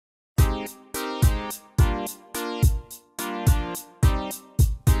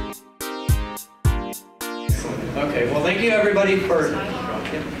Okay, well thank you everybody for...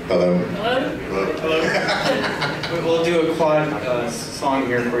 Hello. Hello? Hello. We'll do a quad song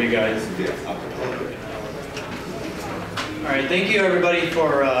here for you guys. Alright, thank you everybody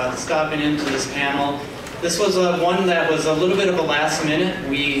for stopping into this panel. This was one that was a little bit of a last minute.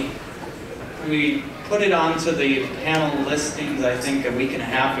 We put it onto the panel listings, I think, a week and a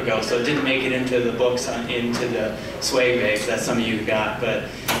half ago, so it didn't make it into the books, into the swag bags that some of you got, but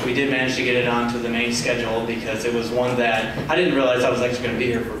we did manage to get it onto the main schedule because it was one that I didn't realize I was actually going to be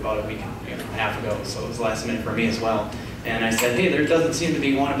here for about a week and a half ago, so it was last minute for me as well. And I said, hey, there doesn't seem to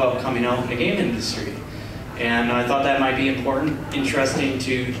be one about coming out in the game industry. And I thought that might be important, interesting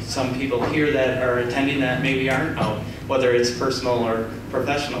to some people here that are attending that maybe aren't out, whether it's personal or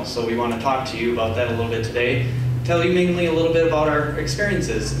professional. So we want to talk to you about that a little bit today. Tell you mainly a little bit about our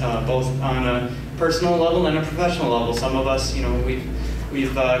experiences, both on a personal level and a professional level. Some of us, you know,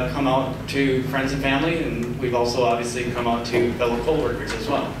 we've come out to friends and family, and we've also obviously come out to fellow co-workers as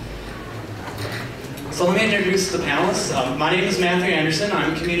well. So let me introduce the panelists. My name is Matthew Anderson.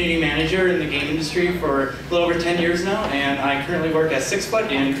 I'm community manager in the game industry for a little over 10 years now, and I currently work at 6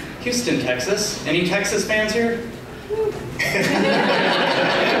 Foot in Houston, Texas. Any Texas fans here? That's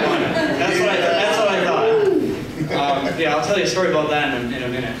what I thought. Yeah, I'll tell you a story about that in a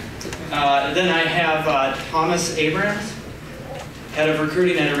minute. Then I have Thomas Abrams, head of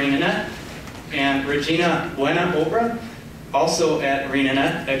recruiting at ArenaNet, and Regina Buenaobra, also at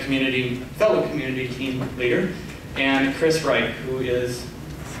ArenaNet, a fellow community team leader, and Chris Wright, who is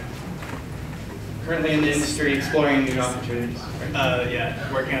currently in the industry exploring new opportunities.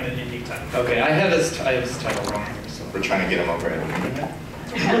 Yeah, working on a unique title. Okay, I have his title wrong here. So. We're trying to get him over at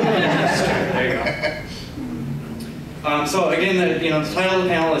There you go. So again, the title of the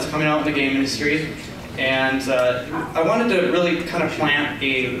panel is coming out in the game industry, and I wanted to really kind of plant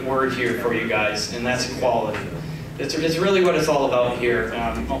a word here for you guys, and that's equality. It's really what it's all about here,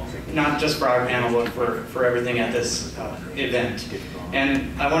 not just for our panel, but for everything at this event. And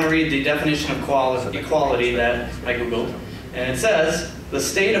I want to read the definition of equality that I Googled, and it says, the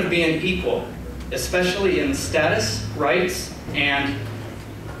state of being equal, especially in status, rights, and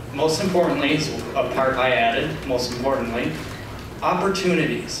most importantly, a part I added, most importantly,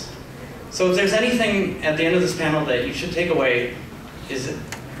 opportunities. So if there's anything at the end of this panel that you should take away, is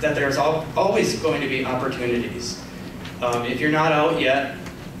that there's always going to be opportunities. If you're not out yet,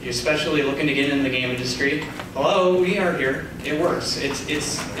 you're especially looking to get in the game industry, hello, we are here, it works.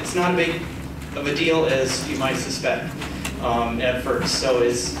 It's not a big of a deal as you might suspect at first. So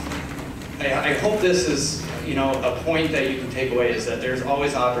I hope this is a point that you can take away, is that there's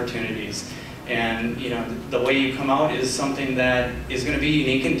always opportunities. And the way you come out is something that is going to be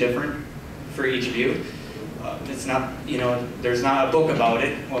unique and different for each of you. It's not, there's not a book about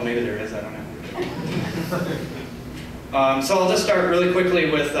it. Well, maybe there is, I don't know. So I'll just start really quickly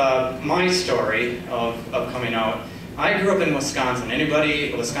with my story of coming out. I grew up in Wisconsin.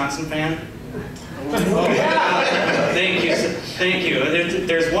 Anybody a Wisconsin fan? Oh, yeah. Thank you.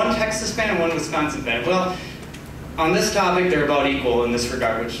 There's one Texas fan and one Wisconsin fan. Well, on this topic, they're about equal in this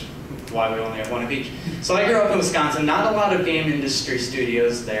regard, which is why we only have one of each. So I grew up in Wisconsin. Not a lot of game industry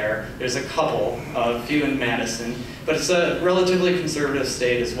studios there. There's a couple, a few in Madison, but it's a relatively conservative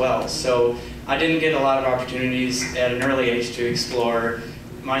state as well. So I didn't get a lot of opportunities at an early age to explore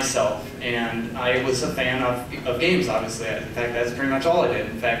myself, and I was a fan of games, obviously. In fact, that's pretty much all I did.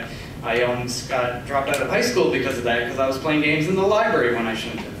 In fact, I almost got dropped out of high school because of that, because I was playing games in the library when I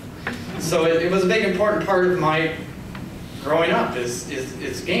shouldn't have. So it was a big important part of my growing up is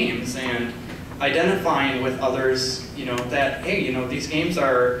games, and identifying with others, that, hey, these games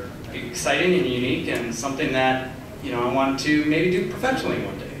are exciting and unique and something that, I want to maybe do professionally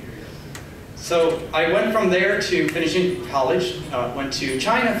one day. So I went from there to finishing college, went to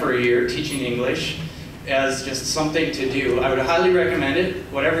China for a year teaching English as just something to do. I would highly recommend it.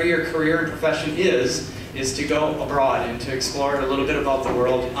 Whatever your career and profession is to go abroad and to explore a little bit about the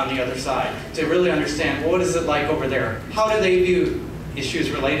world on the other side, to really understand, well, what is it like over there? How do they view issues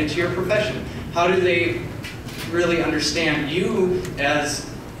related to your profession? How do they really understand you as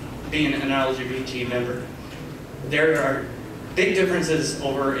being an LGBT member? There are big differences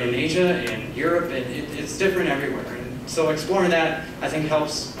over in Asia, in Europe, and it's different everywhere. And so exploring that, I think,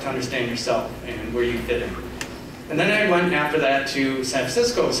 helps to understand yourself and where you fit in. And then I went after that to San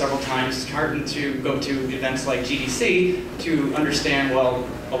Francisco several times, starting to go to events like GDC to understand, well,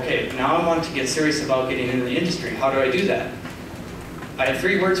 okay, now I want to get serious about getting into the industry. How do I do that? I have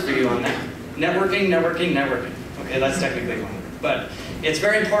 3 words for you on that. Networking, networking, networking. Okay, that's technically one. But it's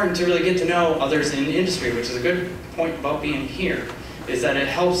very important to really get to know others in the industry, which is a good point about being here, is that it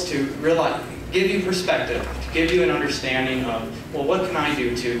helps to realize, give you perspective, to give you an understanding of, well, what can I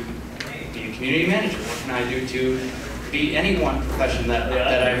do to be a community manager? What can I do to be any one profession that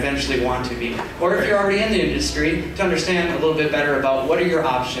I eventually want to be? Or if you're already in the industry, to understand a little bit better about what are your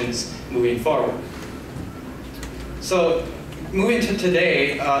options moving forward. So, moving to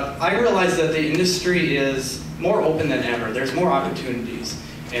today, I realize that the industry is more open than ever. There's more opportunities.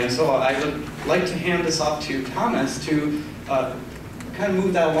 And so I would like to hand this off to Thomas to kind of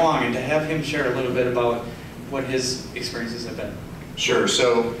move that along and to have him share a little bit about what his experiences have been. Sure.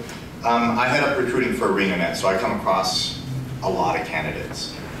 So I head up recruiting for ArenaNet, so I come across a lot of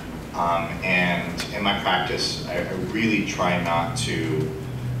candidates. And in my practice, I really try not to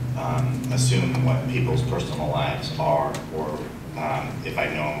assume what people's personal lives are, or if I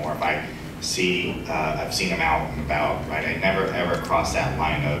know them, or if I see, I've seen them out and about, right? I never ever cross that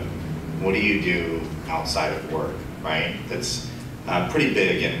line of, what do you do outside of work, right? That's pretty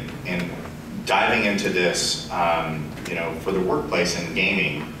big, and diving into this, you know, for the workplace and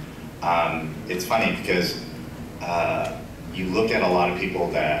gaming, it's funny because you look at a lot of people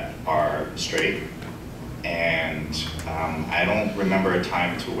that are straight, and I don't remember a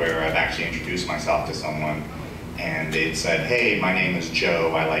time to where I've actually introduced myself to someone and they'd said, hey, my name is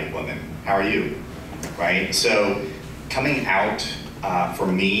Joe, I like women, how are you, right? So coming out for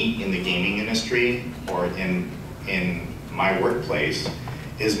me in the gaming industry or in my workplace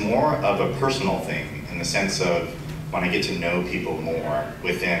is more of a personal thing, in the sense of when I get to know people more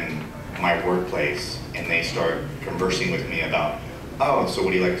within my workplace and they start conversing with me about, oh, so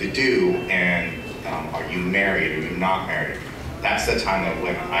what do you like to do, and are you married, are you not married? That's the time of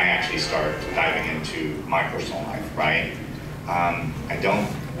when I actually start diving into my personal life, right? I don't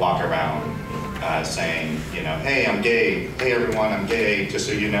walk around saying, you know, hey, I'm gay, hey everyone, I'm gay, just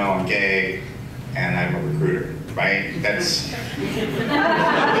so you know, I'm gay, and I'm a recruiter, right? That's, I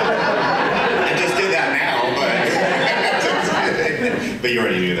just did that now, but you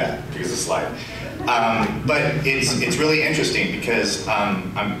already knew that because of the slide. But it's really interesting because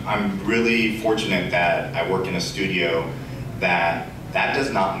I'm really fortunate that I work in a studio that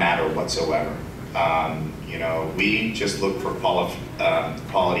does not matter whatsoever. You know, we just look for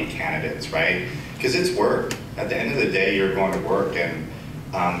quality candidates, right? Because it's work. At the end of the day, you're going to work, and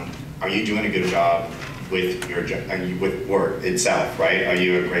are you doing a good job with your with work itself, right? Are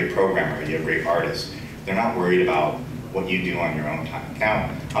you a great programmer? Are you a great artist? They're not worried about what you do on your own time. Now,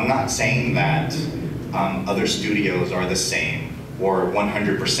 I'm not saying that other studios are the same, or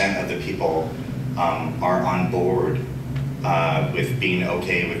 100% of the people are on board with being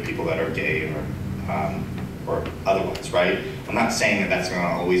okay with people that are gay or otherwise, right? I'm not saying that that's going to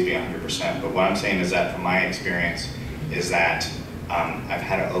always be 100%, but what I'm saying is that from my experience is that I've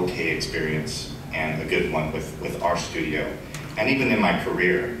had an okay experience and a good one with our studio, and even in my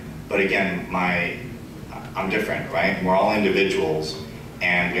career. But again, I'm different, right? We're all individuals,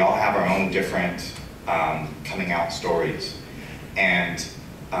 and we all have our own different coming out stories. And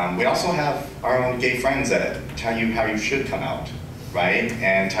we also have our own gay friends that tell you how you should come out, right?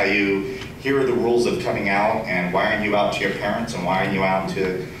 And tell you, here are the rules of coming out, and why aren't you out to your parents, and why aren't you out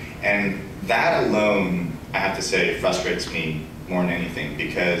to, and that alone, I have to say, frustrates me more than anything,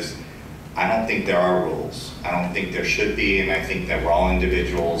 because I don't think there are rules. I don't think there should be, and I think that we're all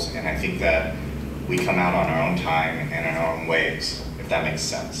individuals, and I think that we come out on our own time and in our own ways, if that makes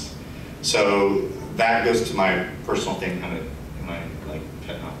sense. So that goes to my personal thing. Am I like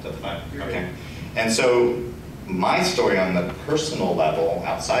cutting off the five? Okay. And so my story on the personal level,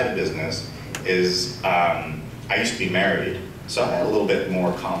 outside of business, is I used to be married, so I had a little bit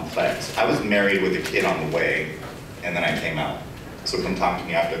more complex. I was married with a kid on the way, and then I came out. So come talk to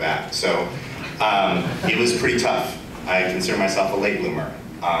me after that. So it was pretty tough. I consider myself a late bloomer.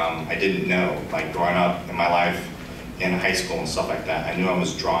 I didn't know, like growing up in my life in high school and stuff like that, I knew I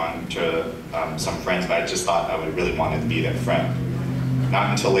was drawn to some friends, but I just thought I would really wanted to be their friend.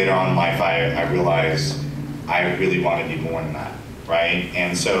 Not until later on in life I realized I really wanted to be more than that, right?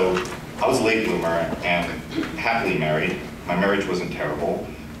 And so I was a late bloomer and happily married. My marriage wasn't terrible.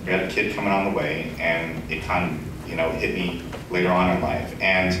 We had a kid coming on the way, and it kind of, you know, hit me later on in life.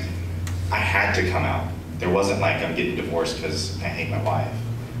 And I had to come out. There wasn't like I'm getting divorced because I hate my wife.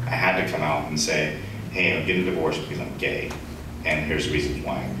 I had to come out and say, hey, I'm getting divorced because I'm gay, and here's the reasons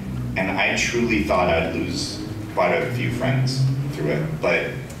why. And I truly thought I'd lose quite a few friends through it, but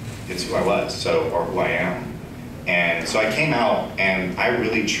it's who I was, so, or who I am. And so I came out, and I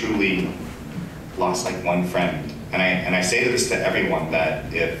really truly lost like one friend. And I say this to everyone,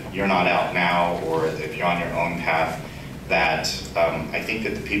 that if you're not out now, or if you're on your own path, that I think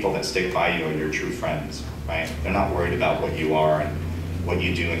that the people that stick by you are your true friends, right? They're not worried about what you are, and what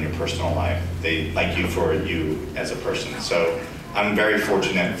you do in your personal life. They like you for you as a person. So I'm very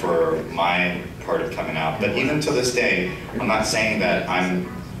fortunate for my part of coming out. But even to this day, I'm not saying that I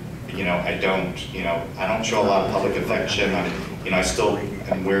don't show a lot of public affection. I still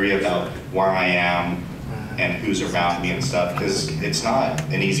am wary about where I am and who's around me and stuff, because it's not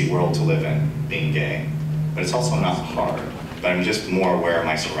an easy world to live in, being gay. But it's also not hard. But I'm just more aware of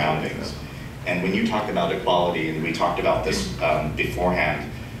my surroundings. And when you talk about equality, and we talked about this beforehand,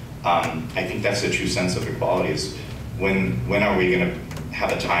 I think that's the true sense of equality is when are we going to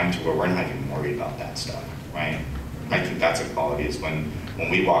have a time to where we're not even worried about that stuff, right? I think that's equality, is when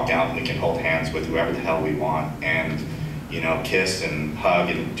we walk out and we can hold hands with whoever the hell we want and, kiss and hug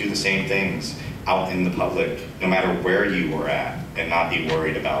and do the same things out in the public, no matter where you were at, and not be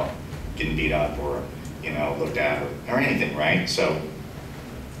worried about getting beat up or, looked at or anything, right? So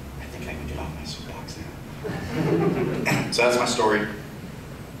I think I can get off my soapbox now. So that's my story.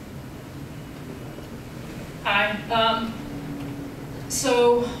 Hi.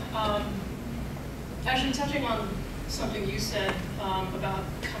 Actually touching on something you said about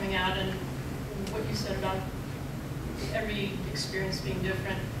coming out and what you said about every experience being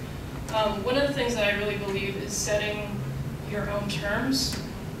different. One of the things that I really believe is setting your own terms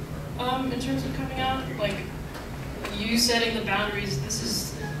in terms of coming out. Like, you setting the boundaries,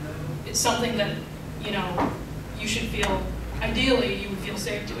 it's something that, you should feel, ideally, you would feel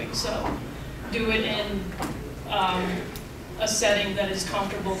safe doing. So do it in a setting that is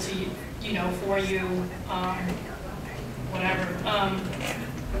comfortable to you, for you, whatever.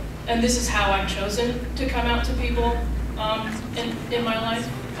 And this is how I've chosen to come out to people in my life.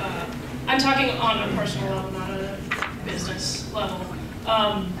 I'm talking on a personal level, not a business level.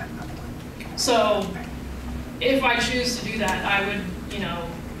 So if I choose to do that, I would,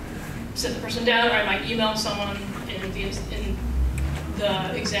 sit the person down, or I might email someone. In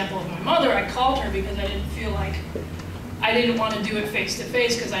the example of my mother, I called her because I didn't feel like, I didn't want to do it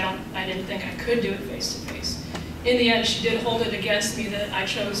face-to-face because I didn't think I could do it face-to-face. In the end, she did hold it against me that I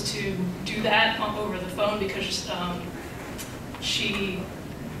chose to do that over the phone because she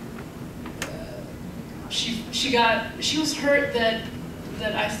was hurt that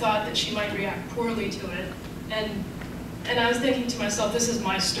I thought that she might react poorly to it, and I was thinking to myself, this is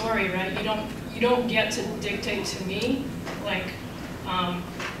my story, right? You don't get to dictate to me like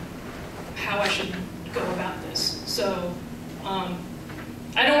how I should go about this. So I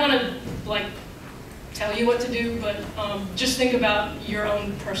don't want to tell you what to do, but just think about your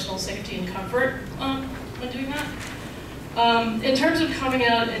own personal safety and comfort when doing that. In terms of coming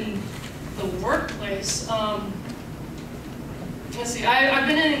out in the workplace, let's see, I've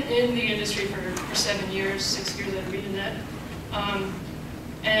been in the industry for 7 years, 6 years at ArenaNet,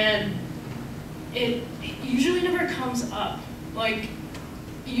 and it usually never comes up. Like,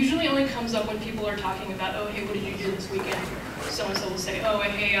 it usually only comes up when people are talking about, oh, hey, what did you do this weekend? So-and-so will say, oh,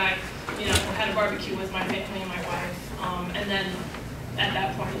 hey, I had a barbecue with my family and my wife, and then at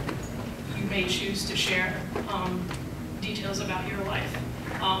that point, you may choose to share details about your life.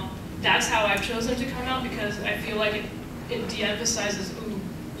 That's how I've chosen to come out, because I feel like it de-emphasizes,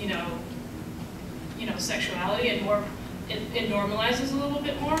 sexuality, and more, it normalizes a little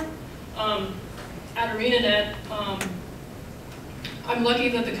bit more. At ArenaNet, I'm lucky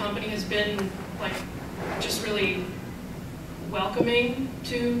that the company has been just really welcoming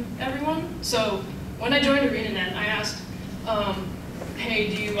to everyone. So when I joined ArenaNet, I asked, hey,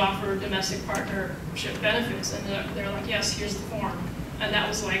 do you offer domestic partnership benefits? And they're like, yes, here's the form. And that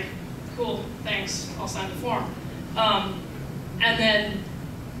was like, cool, thanks, I'll sign the form. And then,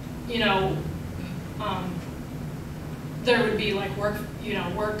 there would be work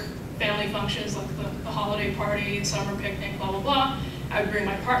family functions, like the holiday party, summer picnic, blah, blah, blah. I would bring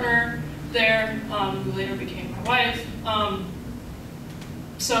my partner there, who later became my wife.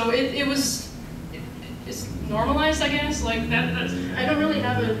 So it's normalized, I guess. Like that's, I don't really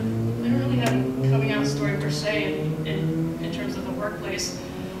have a coming out story per se in terms of the workplace.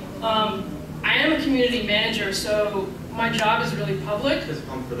 I am a community manager, so my job is really public. Just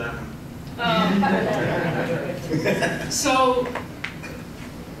pump for that one. So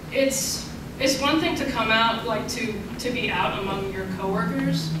it's one thing to come out, to be out among your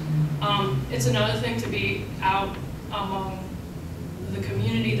coworkers. It's another thing to be out among the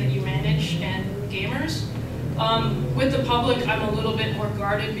community that you manage and gamers. With the public, I'm a little bit more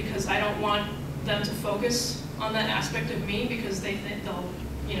guarded because I don't want them to focus on that aspect of me, because they think they'll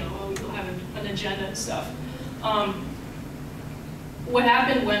have an agenda and stuff. What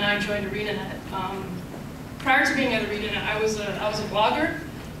happened when I joined ArenaNet? Prior to being at ArenaNet, I was a blogger,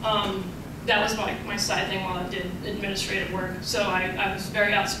 that was my side thing while I did administrative work. So I was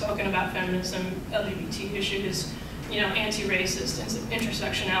very outspoken about feminism, LGBT issues, anti-racist,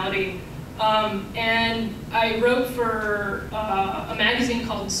 intersectionality. And I wrote for a magazine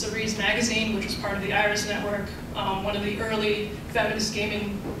called Cerise Magazine, which was part of the Iris Network, one of the early feminist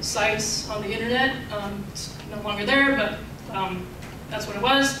gaming sites on the internet. It's no longer there, but that's what it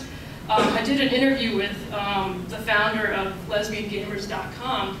was. I did an interview with the founder of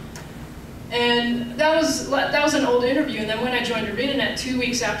lesbiangamers.com, and that was an old interview. And then when I joined ArenaNet 2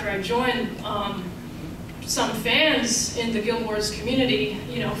 weeks after I joined, some fans in the Guild Wars community,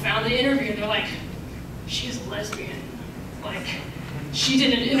 found the interview and they're like, she's a lesbian. Like, she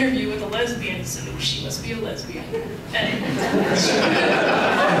did an interview with a lesbian, so she must be a lesbian. And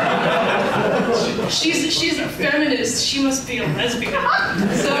she's a feminist, she must be a lesbian.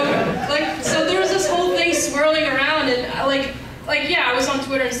 So there was this whole thing swirling around, and yeah, I was on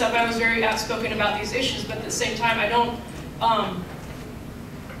Twitter and stuff, I was very outspoken about these issues, but at the same time, I don't,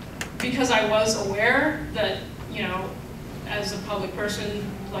 because I was aware that, as a public person,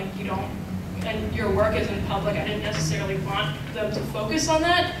 you don't, and your work isn't public, I didn't necessarily want them to focus on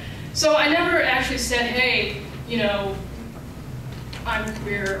that. So I never actually said, hey, I'm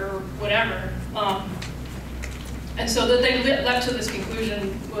queer or whatever. And so that they left to this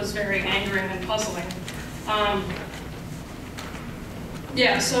conclusion was very angering and puzzling.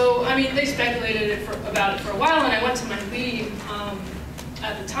 Yeah, so, they speculated about it for a while, and I went to my lead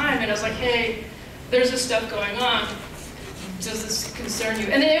at the time, and I was like, hey, there's this stuff going on. Does this concern you?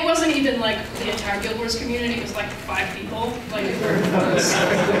 And it wasn't even like the entire Guild Wars community, it was like 5 people. It was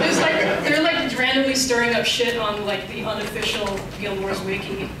like, they're like randomly stirring up shit on the unofficial Guild Wars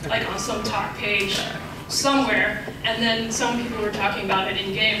wiki, on some talk page somewhere, and then some people were talking about it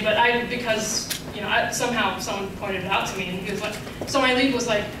in game, but because somehow someone pointed it out to me, and he was like, so my lead was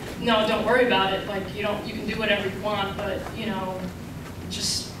like, no, don't worry about it, you can do whatever you want, but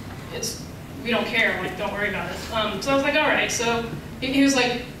just, we don't care, don't worry about it. So I was like, all right. So he was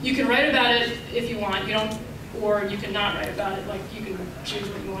like, you can write about it if you want, or you can not write about it. You can choose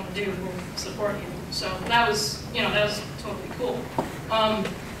what you want to do. We'll support you. So that was, that was totally cool.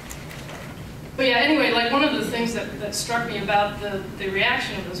 But yeah, anyway, one of the things that struck me about the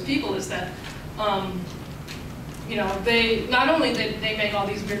reaction of those people is that, they not only did they make all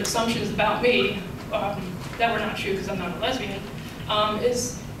these weird assumptions about me that were not true because I'm not a lesbian,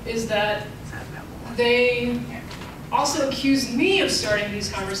 is that they also accused me of starting these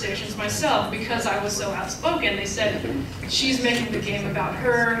conversations myself because I was so outspoken. They said, she's making the game about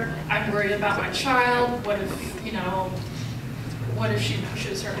her, I'm worried about my child, what if she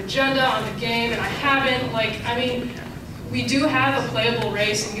pushes her agenda on the game and I haven't? We do have a playable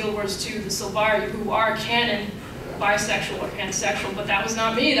race in Guild Wars 2, the Sylvari, who are canon bisexual or pansexual, but that was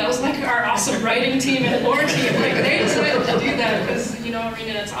not me. That was our awesome writing team and lore team. They decided to do that because,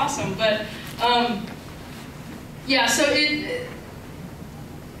 ArenaNet's awesome. But, yeah, so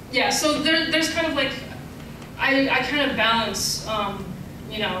so there's kind of I kind of balance,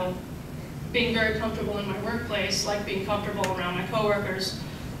 being very comfortable in my workplace, being comfortable around my coworkers.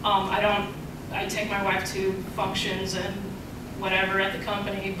 I take my wife to functions and whatever at the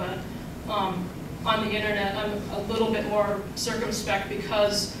company, but on the internet, I'm a little bit more circumspect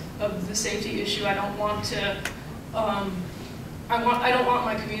because of the safety issue. I don't want to, I don't want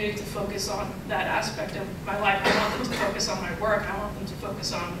my community to focus on that aspect of my life. I want them to focus on my work. I want them to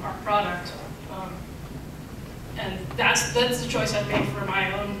focus on our product. And that's the choice I've made for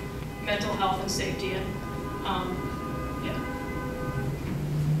my own mental health and safety. And yeah.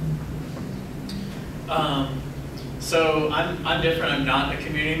 So I'm different. I'm not a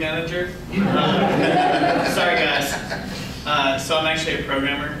community manager. Sorry, guys. So I'm actually a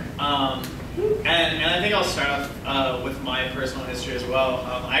programmer, and I think I'll start off with my personal history as well.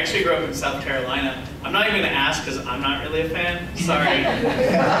 I actually grew up in South Carolina. I'm not even going to ask because I'm not really a fan. Sorry.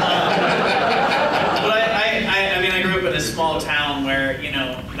 But I grew up in a small town where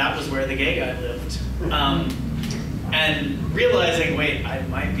that was where the gay guy lived, and realizing, wait, I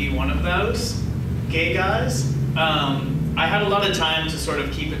might be one of those gay guys. I had a lot of time to sort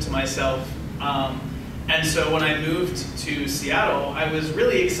of keep it to myself, and so when I moved to Seattle, I was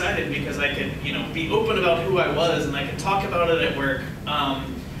really excited because I could, be open about who I was and I could talk about it at work. I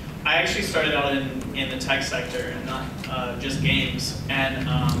actually started out in the tech sector and not just games, and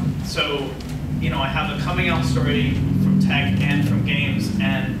so I have a coming out story from tech and from games,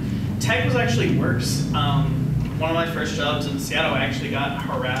 and tech was actually worse. One of my first jobs in Seattle, I actually got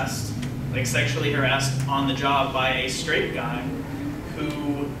harassed. Sexually harassed on the job by a straight guy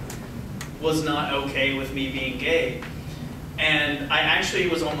who was not okay with me being gay. And I actually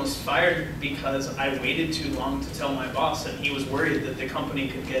was almost fired because I waited too long to tell my boss, and he was worried that the company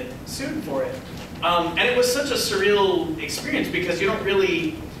could get sued for it. And it was such a surreal experience because you don't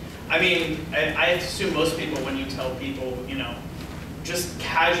really, I mean, I assume most people, when you tell people, you know, just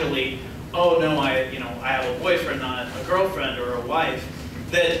casually, oh no, I have a boyfriend, not a girlfriend or a wife,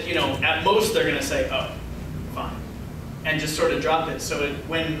 that, you know, at most they're gonna say, oh, fine, and just sort of drop it. So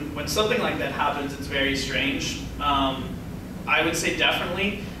when something like that happens, it's very strange. I would say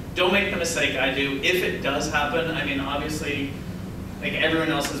definitely don't make the mistake I do. If it does happen, I mean, obviously, like everyone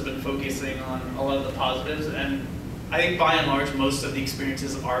else has been focusing on a lot of the positives, and I think by and large, most of the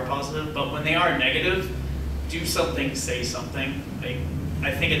experiences are positive, but when they are negative, do something, say something. Like,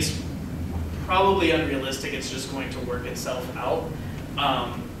 I think it's probably unrealistic, it's just going to work itself out.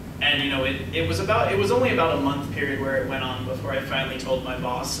 And you know, it was only about a month period where it went on before I finally told my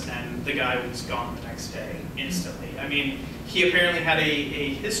boss, and the guy was gone the next day, instantly. I mean, he apparently had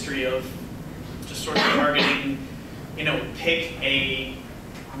a history of just sort of targeting, you know, pick a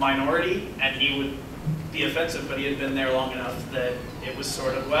minority, and he would be offensive, but he had been there long enough that it was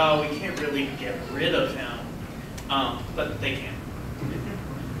sort of, well, we can't really get rid of him, but they can.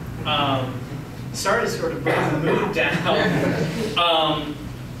 Sorry to sort of bring the mood down.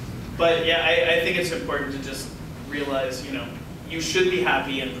 But yeah, I think it's important to just realize, you know, you should be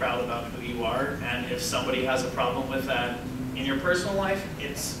happy and proud about who you are, and if somebody has a problem with that in your personal life,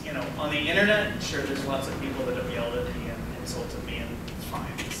 it's, you know, on the internet, sure, there's lots of people that have yelled at me and insulted me, and it's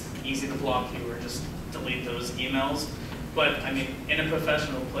fine. It's easy to block you or just delete those emails. But I mean, in a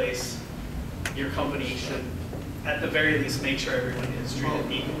professional place, your company should, at the very least, make sure everyone is treated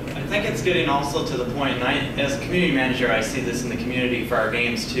equally. I think it's getting also to the point, and as a community manager, I see this in the community for our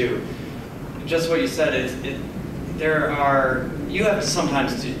games too. Just what you said is, you have to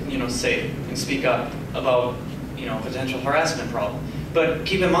sometimes, you know, say and speak up about, you know, potential harassment problem. But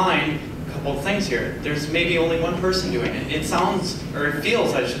keep in mind a couple of things here. There's maybe only one person doing it. It sounds, or it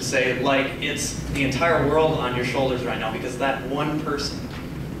feels, I should say, like it's the entire world on your shoulders right now because of that one person.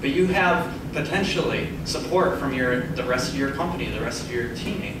 But you have potentially support from the rest of your company, the rest of your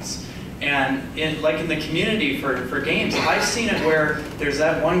teammates. And like in the community for games, I've seen it where there's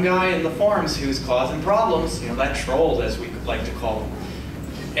that one guy in the forums who's causing problems, you know, that troll, as we like to call him.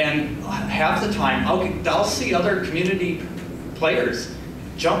 And half the time, I'll see other community players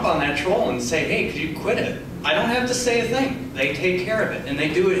jump on that troll and say, hey, could you quit it? I don't have to say a thing. They take care of it, and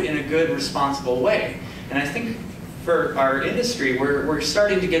they do it in a good, responsible way. And I think for our industry, we're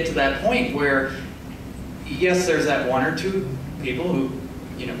starting to get to that point where, yes, there's that one or two people who,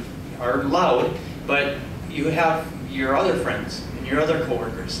 you know, are loud, but you have your other friends and your other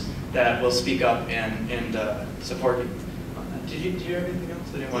coworkers that will speak up and support you. Did you have anything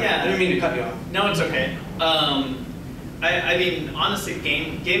else? I didn't mean to cut you off. No, it's okay. I mean, honestly,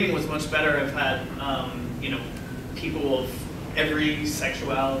 gaming was much better. I've had, you know, people of every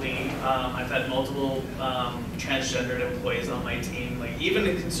sexuality. I've had multiple transgendered employees on my team. Like, even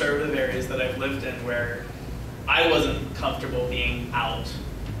in conservative areas that I've lived in where I wasn't comfortable being out,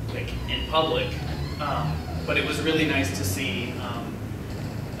 like, in public. But it was really nice to see.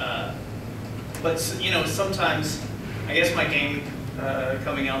 But, you know, sometimes, I guess my game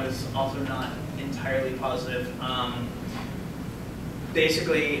coming out is also not entirely positive.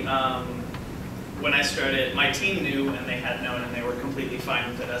 Basically, when I started, my team knew and they had known and they were completely fine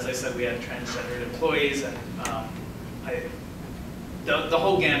with it. As I said, we had transgendered employees, and the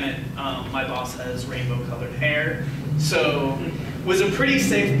whole gamut. My boss has rainbow-colored hair, so it was a pretty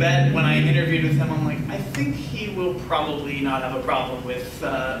safe bet. When I interviewed with him, I'm like, I think he will probably not have a problem with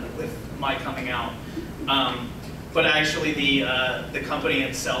my coming out. But actually, the company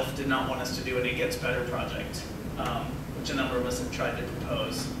itself did not want us to do an It Gets Better project, which a number of us have tried to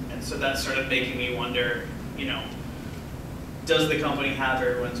propose. And so that's sort of making me wonder, you know, does the company have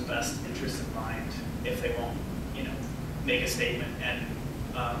everyone's best interest in mind if they won't, you know, make a statement? And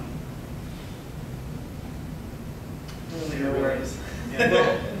no worries. Yeah,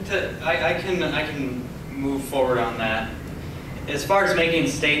 well, I can move forward on that. As far as making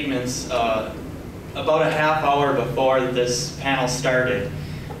statements, about a half hour before this panel started,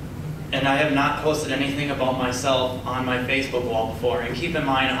 and I have not posted anything about myself on my Facebook wall before. And keep in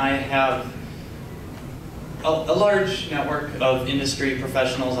mind, I have a large network of industry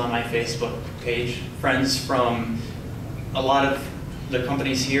professionals on my Facebook page, friends from a lot of the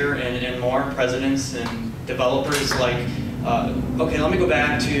companies here and more, presidents and developers. Like, okay, let me go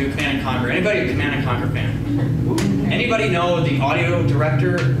back to Command & Conquer. Anybody a Command & Conquer fan? Anybody know the audio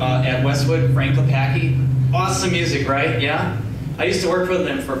director at Westwood, Frank Lepacki? Awesome music, right? Yeah? I used to work with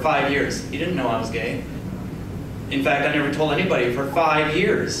him for 5 years. He didn't know I was gay. in fact, I never told anybody for 5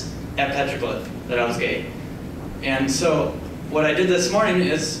 years at Petroglyph that I was gay. And so what I did this morning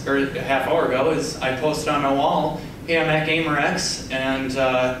is, or a half hour ago, is I posted on my wall, hey, I'm at GamerX, and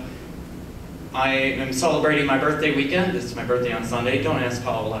I am celebrating my birthday weekend. It's my birthday on Sunday. Don't ask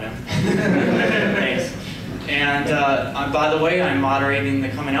how old I am. Thanks. And by the way, I'm moderating the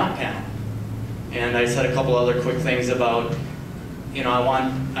coming out panel. And I said a couple other quick things about, you know,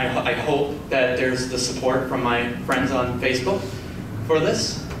 I hope that there's the support from my friends on Facebook for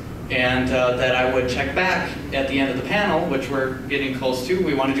this, and that I would check back at the end of the panel, which we're getting close to.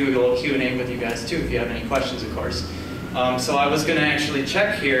 We want to do a little Q&A with you guys too, if you have any questions, of course. So I was going to actually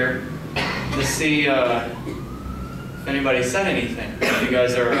check here to see if anybody said anything. If you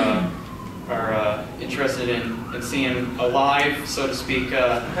guys are interested in seeing a live, so to speak,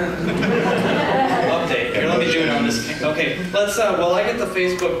 update. Here, let me do it on this. Okay, let's, while I get the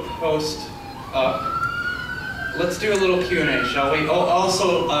Facebook post up, let's do a little Q&A, shall we? Oh,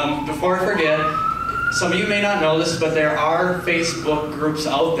 also, before I forget, some of you may not know this, but there are Facebook groups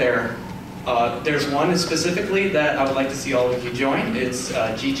out there. There's one specifically that I would like to see all of you join. It's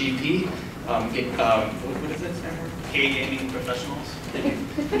GGP. What is it? Gay Gaming Professionals.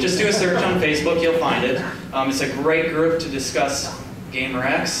 Just do a search on Facebook, you'll find it. It's a great group to discuss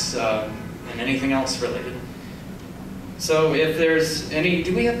GamerX and anything else related. So if there's any,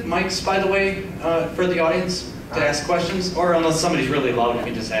 do we have mics, by the way, for the audience to ask questions? Or unless somebody's really loud, we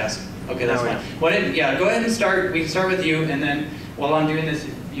can just ask. Okay, that's fine. Why didn't, yeah, go ahead and start. We can start with you, and then while I'm doing this,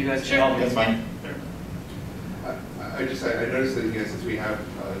 you guys can help me. That's fine. I noticed that, you know, since we have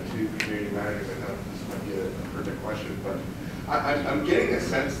two community managers, I know this might be a perfect question, but I'm getting a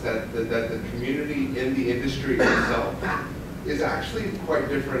sense that the community in the industry itself is actually quite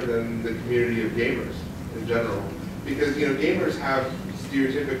different than the community of gamers in general. Because, you know, gamers have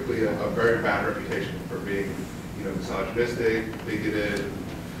stereotypically a very bad reputation for being, you know, misogynistic, bigoted,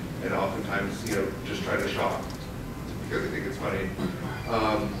 and oftentimes, you know, just try to shop because they think it's funny.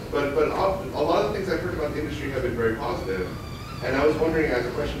 But a lot of things I've heard about the industry have been very positive. And I was wondering, as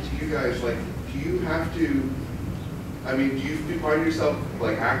a question to you guys, like, do you have to, I mean, do you find yourself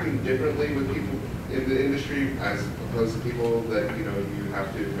like acting differently with people in the industry as opposed to people that, you know, you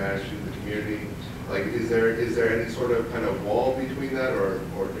have to manage in the community? Like, is there any sort of kind of wall between that, or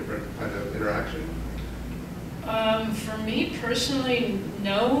different kind of interaction? For me personally,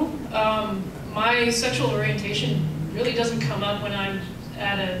 no. My sexual orientation really doesn't come up when I'm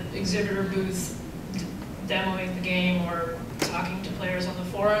at an exhibitor booth demoing the game or talking to players on the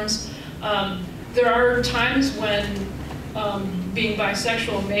forums. There are times when being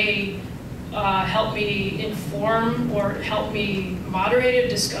bisexual may help me inform or help me moderate a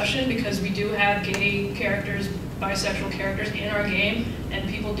discussion, because we do have gay characters, bisexual characters in our game, and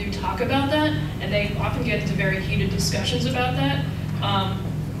people do talk about that, and they often get into very heated discussions about that.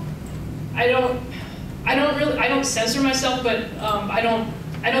 I don't censor myself, but I don't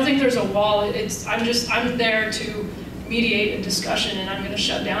think there's a wall. I'm there to mediate a discussion, and I'm going to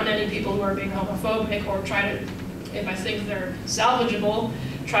shut down any people who are being homophobic, or try to, if I think they're salvageable,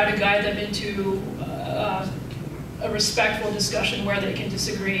 try to guide them into a respectful discussion where they can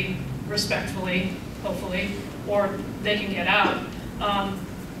disagree respectfully, hopefully, or they can get out.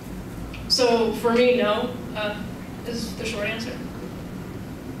 So for me, no, is the short answer.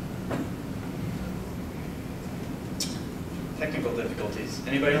 Technical difficulties.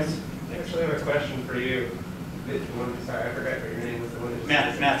 Anybody else? I actually have a question for you. Sorry, I forgot what your name was. The one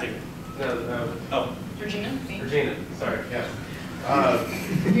that Matthew. No. Oh. Regina? Regina. Sorry. Yeah.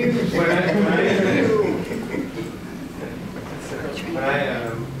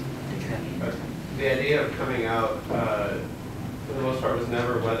 The idea of coming out, for the most part, was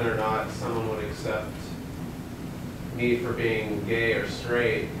never whether or not someone would accept me for being gay or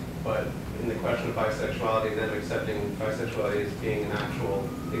straight, but in the question of bisexuality, them accepting bisexuality as being an actual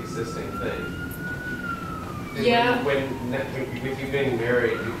existing thing. Yeah. With you being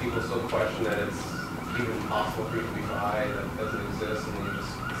married, do people still question that it's even possible for you to be bi, that it doesn't exist, and you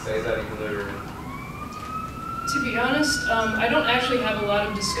just say that even though you're... To be honest, I don't actually have a lot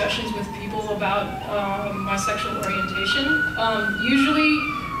of discussions with people about my sexual orientation.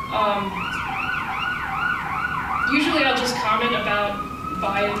 Usually I'll just comment about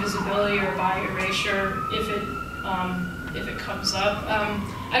bi invisibility or bi erasure if it comes up.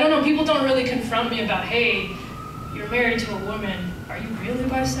 I don't know, people don't really confront me about, hey, you're married to a woman, are you really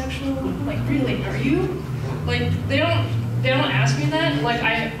bisexual? Like, really, are you? Like, they don't ask me that. Like,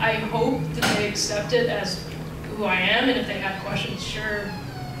 I hope that they accept it as who I am, and if they have questions, sure,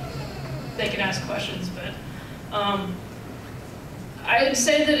 they can ask questions, but I'd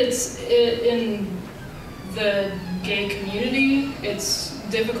say that it's in the gay community, it's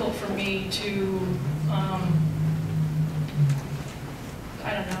difficult for me to, I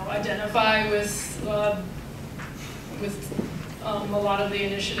don't know, identify with a lot of the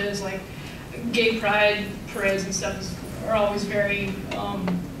initiatives, like gay pride parades and stuff are always very,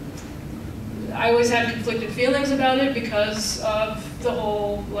 I always had conflicted feelings about it because of the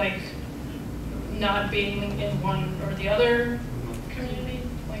whole, like, not being in one or the other community.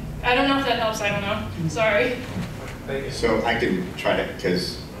 Like, I don't know if that helps, I don't know, sorry. Thank you. So I can try to,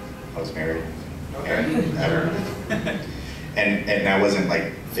 because I was married. Okay. And I wasn't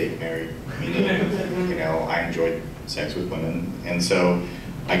like fake married, meaning, you know, I enjoyed sex with women. And so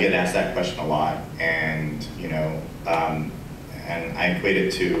I get asked that question a lot. And, you know, and I equate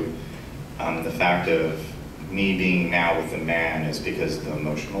it to the fact of me being now with a man is because of the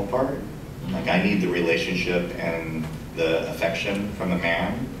emotional part. Like, I need the relationship and the affection from a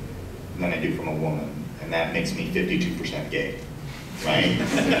man than I do from a woman. And that makes me 52% gay, right?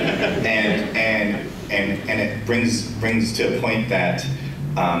 and it brings to a point that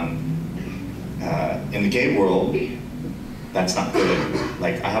in the gay world, that's not good.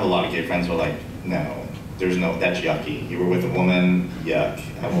 Like, I have a lot of gay friends who are like, no, there's no, that's yucky. You were with a woman, yuck,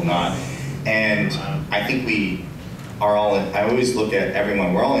 I will not. And I think we are all, I always look at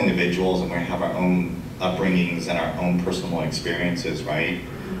everyone, we're all individuals and we have our own upbringings and our own personal experiences, right?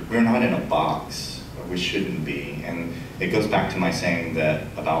 We're not in a box, or we shouldn't be. And it goes back to my saying that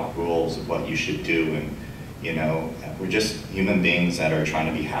about rules of what you should do. And, you know, we're just human beings that are trying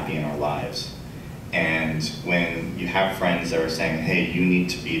to be happy in our lives. And when you have friends that are saying, hey, you need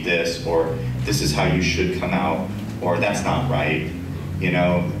to be this, or this is how you should come out, or that's not right, you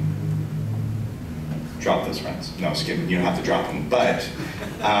know, drop those friends. No, just kidding, you don't have to drop them. But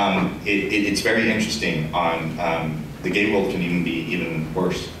it's very interesting on, the gay world can even be even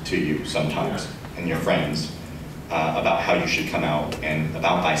worse to you sometimes, and your friends, about how you should come out, and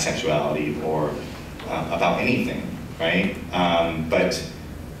about bisexuality, or about anything, right? But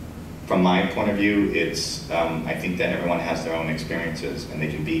from my point of view, it's, I think that everyone has their own experiences, and they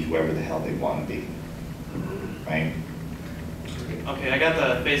can be whoever the hell they want to be, right? Okay, I got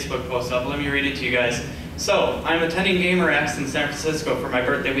the Facebook post up. Let me read it to you guys. So, I'm attending GamerX in San Francisco for my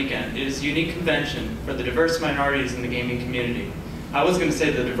birthday weekend. It is a unique convention for the diverse minorities in the gaming community. I was going to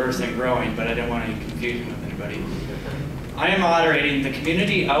say the diverse and growing, but I didn't want any confusion with anybody. I am moderating the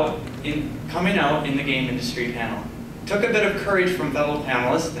community coming out in the game industry panel. Took a bit of courage from fellow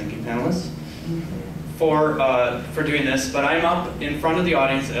panelists, thank you panelists, for doing this, but I'm up in front of the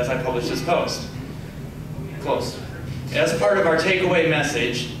audience as I publish this post. Close. As part of our takeaway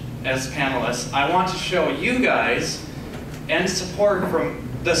message as panelists, I want to show you guys and support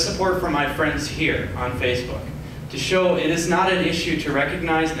from my friends here on Facebook to show it is not an issue to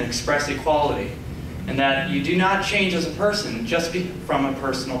recognize and express equality, and that you do not change as a person just from a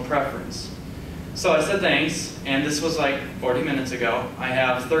personal preference. So I said thanks, and this was like 40 minutes ago. I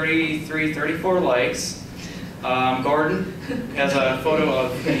have 33, 34 likes. Gordon has a photo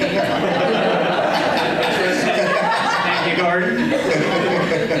of me. Thank you, Gordon.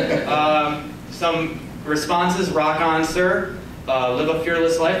 Some responses, rock on, sir. Live a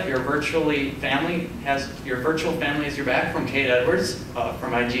fearless life. Your virtual family has your back, from Kate Edwards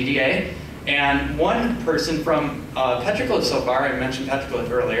from my GDA. And one person from Petroglyph so far, I mentioned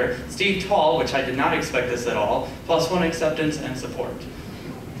Petroglyph earlier, Steve Tall, which I did not expect this at all, +1 acceptance and support.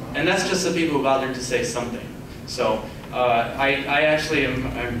 And that's just the people who bothered to say something. So I actually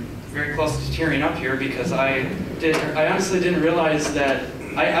I'm very close to tearing up here, because I honestly didn't realize that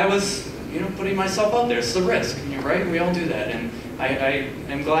I was, you know, putting myself out there. It's the risk, right? We all do that, and I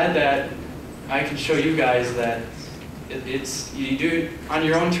am glad that I can show you guys that it's you do it on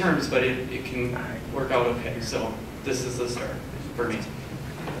your own terms, but it can work out okay. So this is the start for me.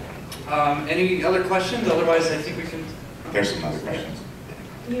 Any other questions? Otherwise, I think we can. There's some other questions.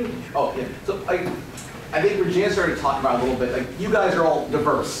 Oh yeah. So I think Regina started talking about a little bit. Like, you guys are all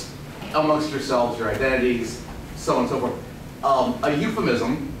diverse amongst yourselves, your identities, so on and so forth. A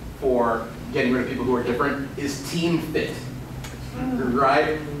euphemism for getting rid of people who are different is team fit,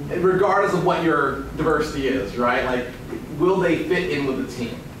 right? And regardless of what your diversity is, right? Like, will they fit in with the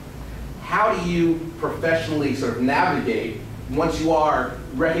team? How do you professionally sort of navigate, once you are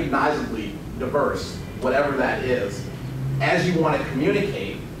recognizably diverse, whatever that is, as you want to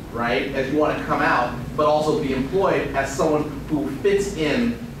communicate, right? As you want to come out, but also be employed as someone who fits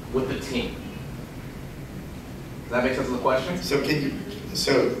in with the team. Does that make sense of the question? So can you,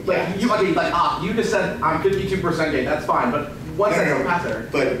 so. Like, you just said I'm 52% gay, that's fine, but once that's past there.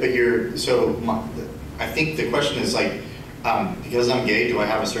 But you're, so I think the question is like, because I'm gay, do I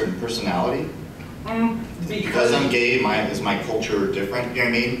have a certain personality? because I'm gay, is my culture different? You know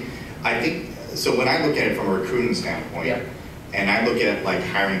what I mean? I think, so when I look at it from a recruiting standpoint, Yeah. and I look at like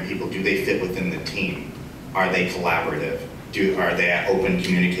hiring people, do they fit within the team? Are they collaborative? Are they an open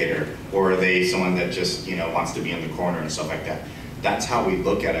communicator? Or are they someone that just, you know, wants to be in the corner and stuff like that? That's how we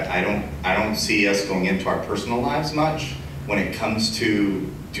look at it. I don't see us going into our personal lives much when it comes to,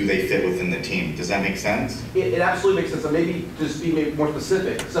 do they fit within the team? Does that make sense? It absolutely makes sense. So maybe just be maybe more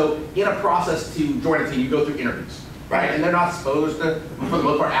specific. So in a process to join a team, you go through interviews. Right. And they're not supposed to, for the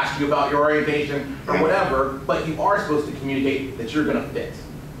most part, ask you about your orientation or Yeah. whatever, but you are supposed to communicate that you're going to fit.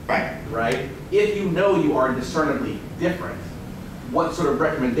 Right. Right? If you know you are discernibly different, what sort of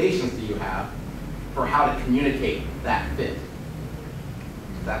recommendations do you have for how to communicate that fit?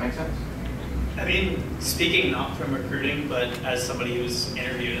 Does that make sense? I mean, speaking not from recruiting, but as somebody who's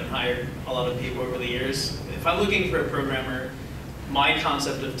interviewed and hired a lot of people over the years, if I'm looking for a programmer, my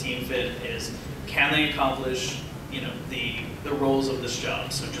concept of team fit is, can they accomplish, you know, the roles of this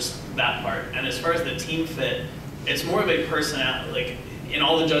job? So just that part. And as far as the team fit, it's more of a personality. Like in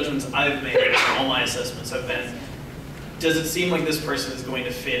all the judgments I've made, all my assessments have been, does it seem like this person is going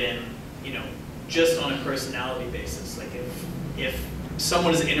to fit in, you know, just on a personality basis? Like if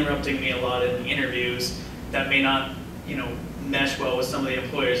someone is interrupting me a lot in interviews, that may not, you know, mesh well with some of the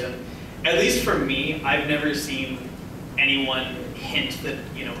employers. And at least for me, I've never seen anyone hint that,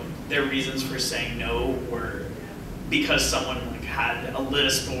 you know, their reasons for saying no were because someone like had a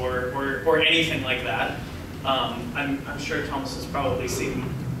lisp or anything like that. I'm sure Thomas has probably seen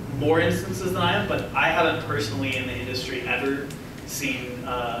more instances than I have, but I haven't personally in the industry ever seen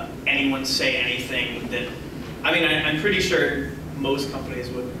anyone say anything that, I mean, I'm pretty sure most companies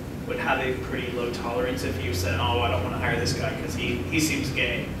would have a pretty low tolerance if you said, oh, I don't want to hire this guy because he seems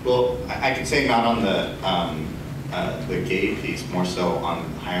gay. Well, I could say not on the gay piece, more so on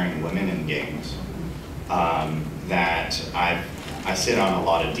hiring women in games. That I sit on a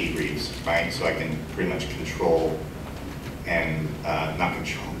lot of debriefs, right? So I can pretty much control and not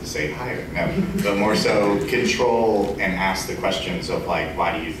control to say hire, no, but more so control and ask the questions of like,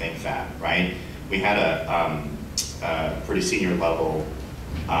 why do you think that, right? We had a pretty senior level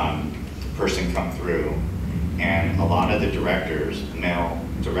person come through, and a lot of the directors, male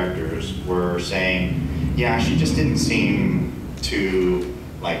directors, were saying, yeah, she just didn't seem to,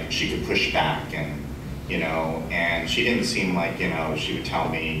 like, she could push back, and, you know, and she didn't seem like, you know, she would tell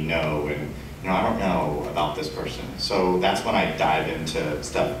me no, and, you know, I don't know about this person. So that's when I dive into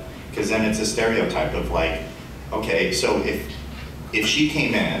stuff, because then it's a stereotype of like, okay, so if she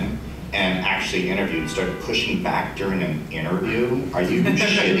came in and actually interviewed and started pushing back during an interview, are you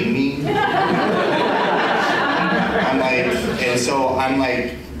shitting me? I'm like, and so I'm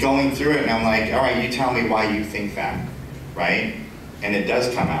like going through it and I'm like, all right, you tell me why you think that, right? And it does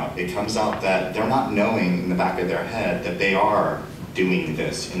come out. It comes out that they're not knowing in the back of their head that they are doing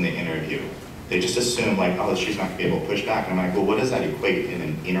this in the interview. They just assume like, oh, she's not gonna be able to push back. And I'm like, well, what does that equate in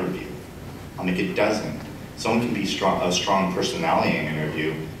an interview? I'm like, it doesn't. Someone can be a strong personality in an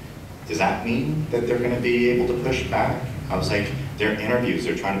interview. Does that mean that they're gonna be able to push back? I was like, they're interviews.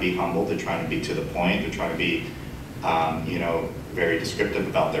 They're trying to be humble. They're trying to be to the point. They're trying to be, you know, very descriptive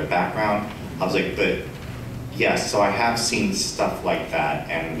about their background. I was like, but yes, so I have seen stuff like that,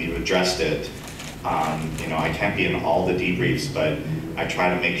 and we've addressed it. You know, I can't be in all the debriefs, but I try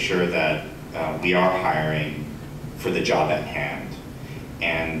to make sure that we are hiring for the job at hand.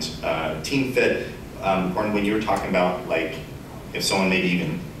 And team fit, Gordon, when you were talking about like, if someone maybe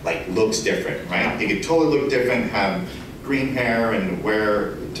even like looks different, right? They could totally look different, have green hair and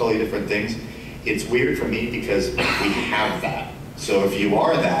wear totally different things. It's weird for me because we have that. So if you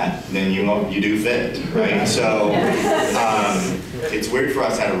are that, then you do fit, right? So it's weird for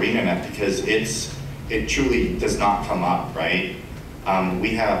us at ArenaNet because it truly does not come up, right?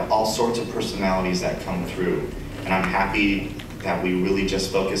 We have all sorts of personalities that come through, and I'm happy that we really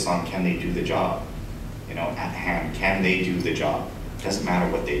just focus on can they do the job, you know, at hand. Can they do the job? Doesn't matter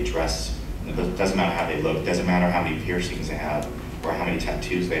what they dress, it doesn't matter how they look, doesn't matter how many piercings they have or how many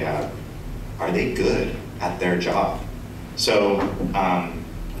tattoos they have. Are they good at their job? So I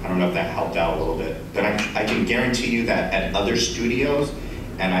don't know if that helped out a little bit, but I can guarantee you that at other studios,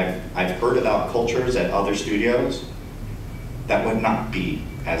 and I've heard about cultures at other studios, that would not be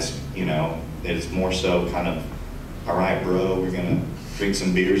as, you know, it is more so kind of, all right, bro, we're gonna drink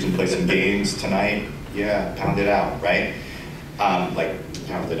some beers and play some games tonight. Yeah, pound it out, right? Like,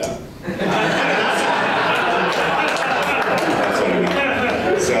 pound it out. That's what I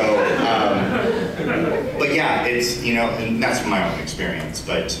mean. So, but yeah, it's, you know, and that's from my own experience,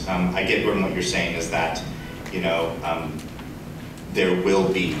 but I get what you're saying is that, you know, there will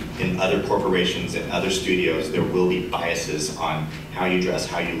be, in other corporations and other studios, there will be biases on how you dress,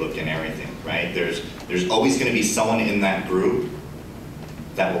 how you look, and everything, right? There's always going to be someone in that group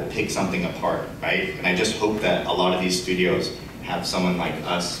that will pick something apart, right? And I just hope that a lot of these studios have someone like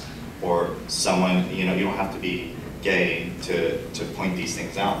us, or someone, you know, you don't have to be gay to point these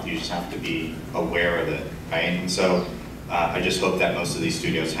things out. You just have to be aware of it, right? And so I just hope that most of these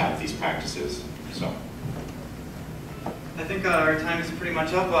studios have these practices. So I think our time is pretty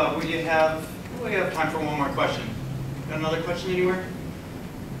much up. We have time for one more question. Got another question anywhere?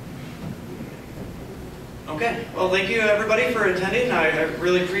 Okay. Well, thank you everybody for attending. I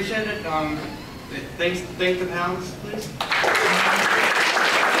really appreciate it. Thank the panelists, please.